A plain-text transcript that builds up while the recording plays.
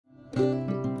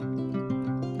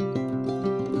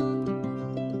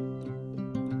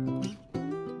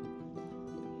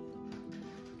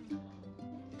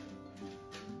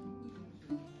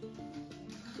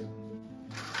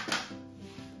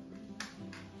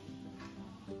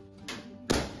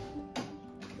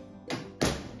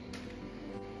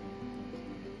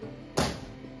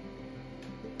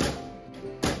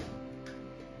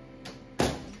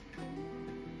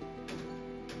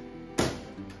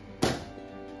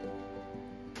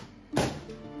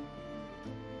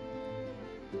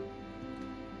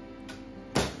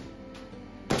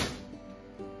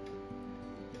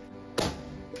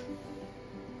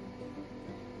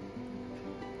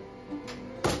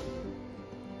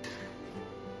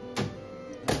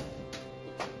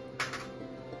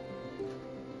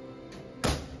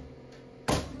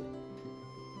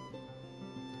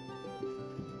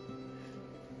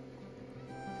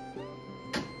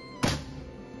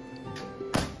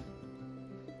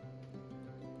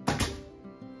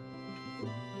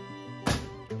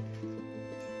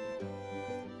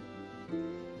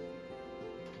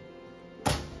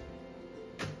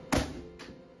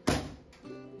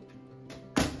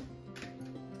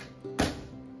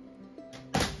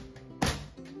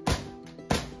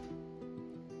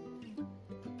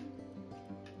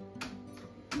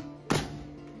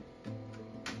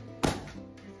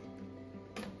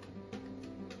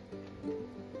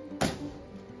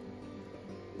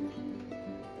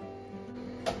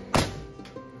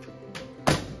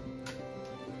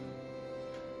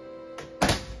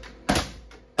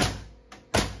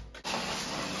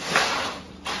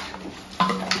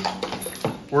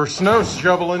We're snow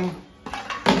shoveling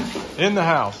in the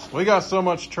house. We got so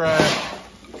much trash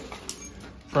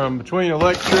from between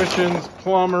electricians,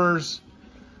 plumbers,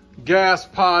 gas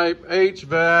pipe,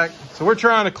 HVAC. So we're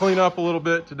trying to clean up a little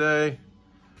bit today.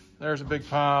 There's a big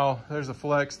pile. There's the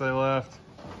flex they left.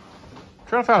 I'm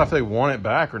trying to find out if they want it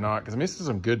back or not, because I mean, this is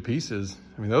some good pieces.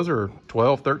 I mean, those are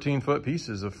 12, 13 foot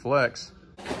pieces of flex.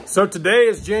 So today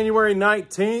is January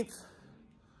 19th.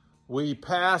 We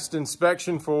passed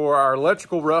inspection for our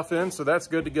electrical rough-in, so that's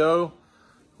good to go.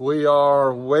 We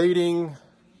are waiting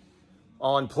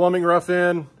on plumbing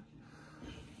rough-in.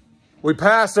 We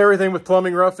passed everything with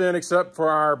plumbing rough-in except for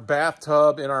our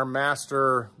bathtub in our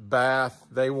master bath.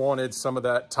 They wanted some of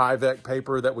that hvac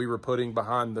paper that we were putting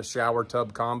behind the shower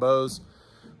tub combos.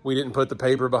 We didn't put the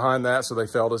paper behind that, so they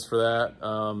failed us for that.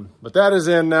 But that is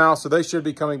in now, so they should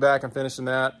be coming back and finishing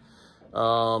that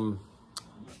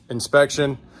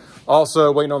inspection.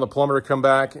 Also waiting on the plumber to come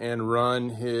back and run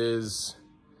his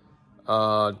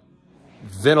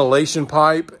ventilation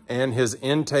pipe and his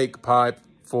intake pipe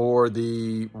for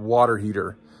the water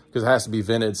heater, because it has to be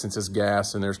vented since it's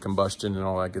gas and there's combustion and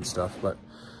all that good stuff. But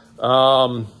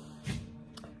other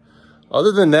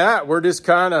than that, we're just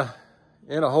kind of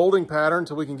in a holding pattern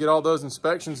until we can get all those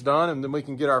inspections done, and then we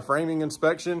can get our framing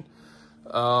inspection.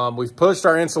 We've pushed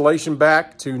our insulation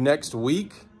back to next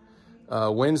week.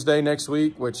 Wednesday next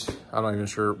week, which I'm not even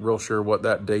real sure what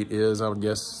that date is. I would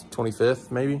guess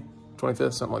 25th, maybe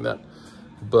 25th, something like that.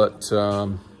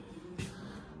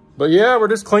 But yeah, we're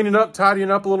just cleaning up,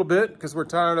 tidying up a little bit because we're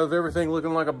tired of everything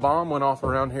looking like a bomb went off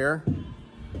around here.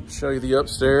 Show you the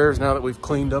upstairs now that we've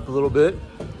cleaned up a little bit.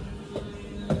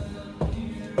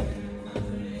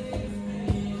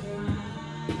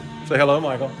 Say hello,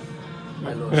 Michael.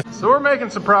 Hello. So we're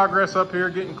making some progress up here,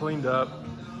 getting cleaned up.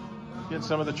 Get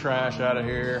some of the trash out of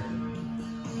here.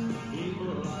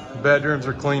 Bedrooms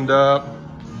are cleaned up.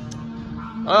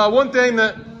 One thing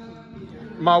that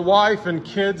my wife and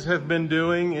kids have been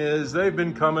doing is they've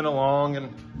been coming along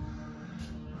and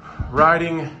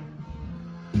writing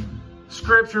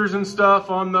scriptures and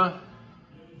stuff on the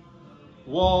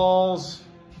walls.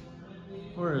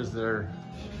 Where is there?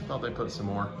 I thought they put some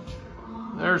more.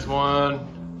 There's one.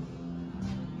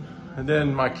 And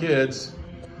then my kids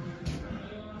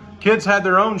had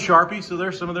their own Sharpie, so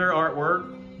there's some of their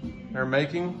artwork they're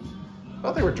making. I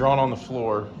thought they were drawn on the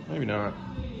floor, maybe not.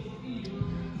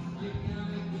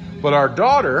 But our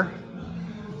daughter,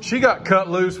 she got cut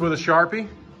loose with a Sharpie,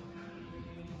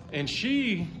 and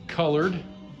she colored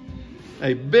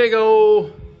a big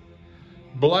old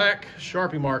black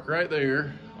Sharpie mark right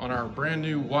there on our brand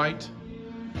new white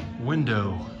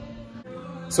window.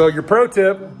 So your pro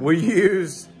tip, we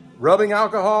used rubbing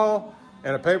alcohol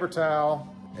and a paper towel,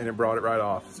 and it brought it right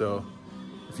off. So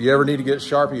if you ever need to get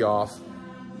Sharpie off,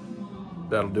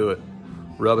 that'll do it.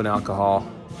 Rubbing alcohol.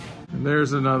 And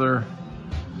there's another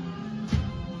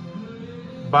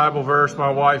Bible verse my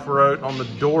wife wrote on the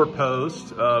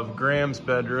doorpost of Graham's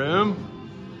bedroom.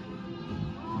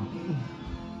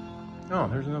 Oh,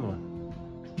 there's another one.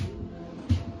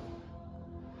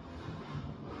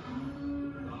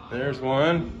 There's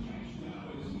one.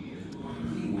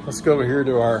 Let's go over here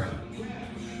to our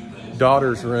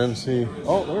daughter's room, see.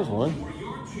 Oh, there's one.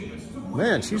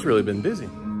 Man, she's really been busy.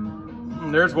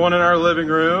 And there's one in our living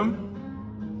room.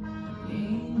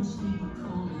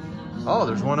 Oh,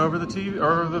 there's one over the TV,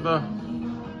 or over the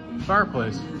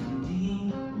fireplace.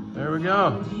 There we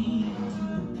go.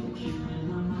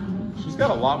 She's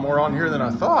got a lot more on here than I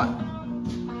thought.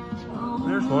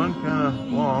 There's one, kind of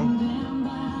long.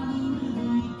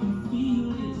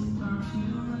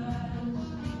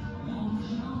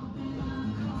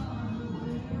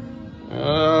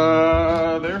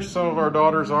 There's some of our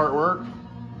daughter's artwork.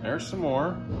 There's some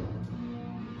more.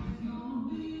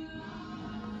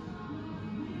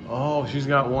 Oh, she's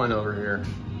got one over here.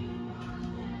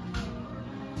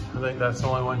 I think that's the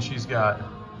only one she's got.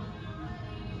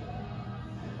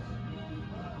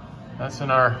 That's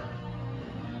in our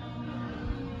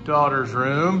daughter's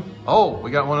room. Oh,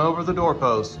 we got one over the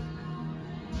doorpost.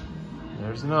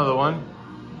 There's another one.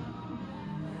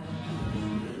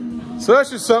 So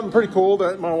that's just something pretty cool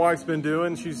that my wife's been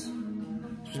doing. She's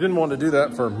been wanting to do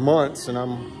that for months,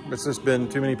 and it's just been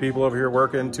too many people over here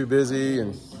working, too busy,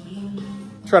 and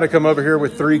trying to come over here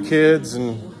with 3 kids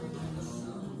and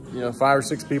 5 or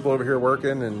 6 people over here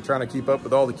working and trying to keep up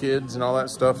with all the kids and all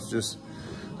that stuff is just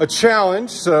a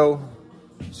challenge. So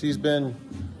she's been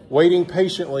waiting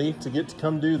patiently to get to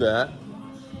come do that.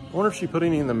 I wonder if she put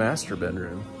any in the master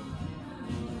bedroom.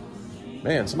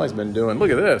 Man, somebody's been doing,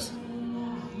 look at this.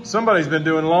 Somebody's been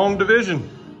doing long division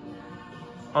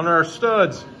on our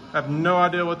studs. I have no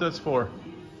idea what that's for.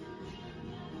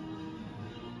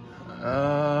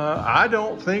 I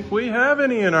don't think we have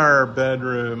any in our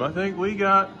bedroom. I think we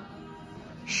got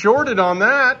shorted on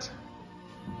that.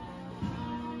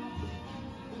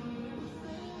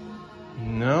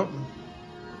 Nope.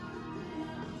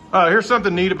 Here's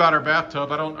something neat about our bathtub.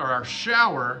 Or our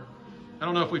shower. I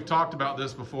don't know if we've talked about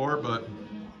this before, but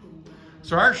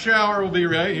so our shower will be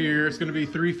right here. It's going to be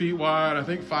 3 feet wide, I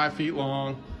think 5 feet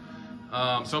long.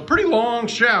 So a pretty long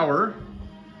shower.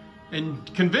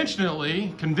 And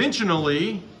conventionally,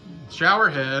 shower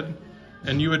head,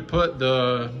 and you would put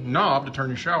the knob to turn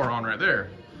your shower on right there.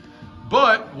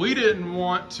 But we didn't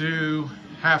want to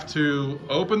have to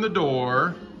open the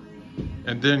door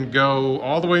and then go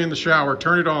all the way in the shower,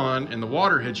 turn it on, and the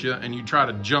water hits you, and you try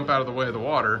to jump out of the way of the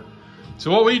water. So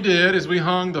what we did is we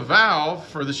hung the valve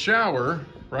for the shower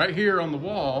right here on the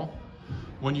wall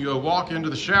when you walk into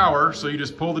the shower. So you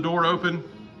just pull the door open,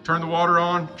 turn the water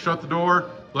on, shut the door,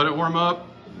 let it warm up,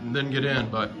 and then get in.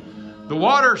 But the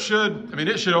water it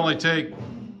should only take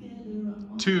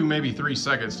 2, maybe 3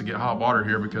 seconds to get hot water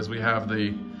here because we have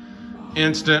the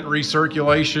instant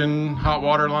recirculation hot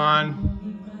water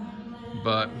line.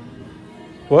 But,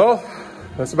 well,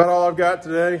 that's about all I've got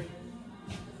today.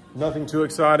 Nothing too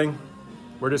exciting.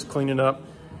 We're just cleaning up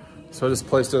so this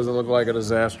place doesn't look like a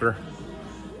disaster.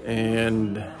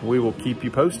 And we will keep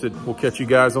you posted. We'll catch you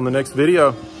guys on the next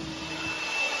video.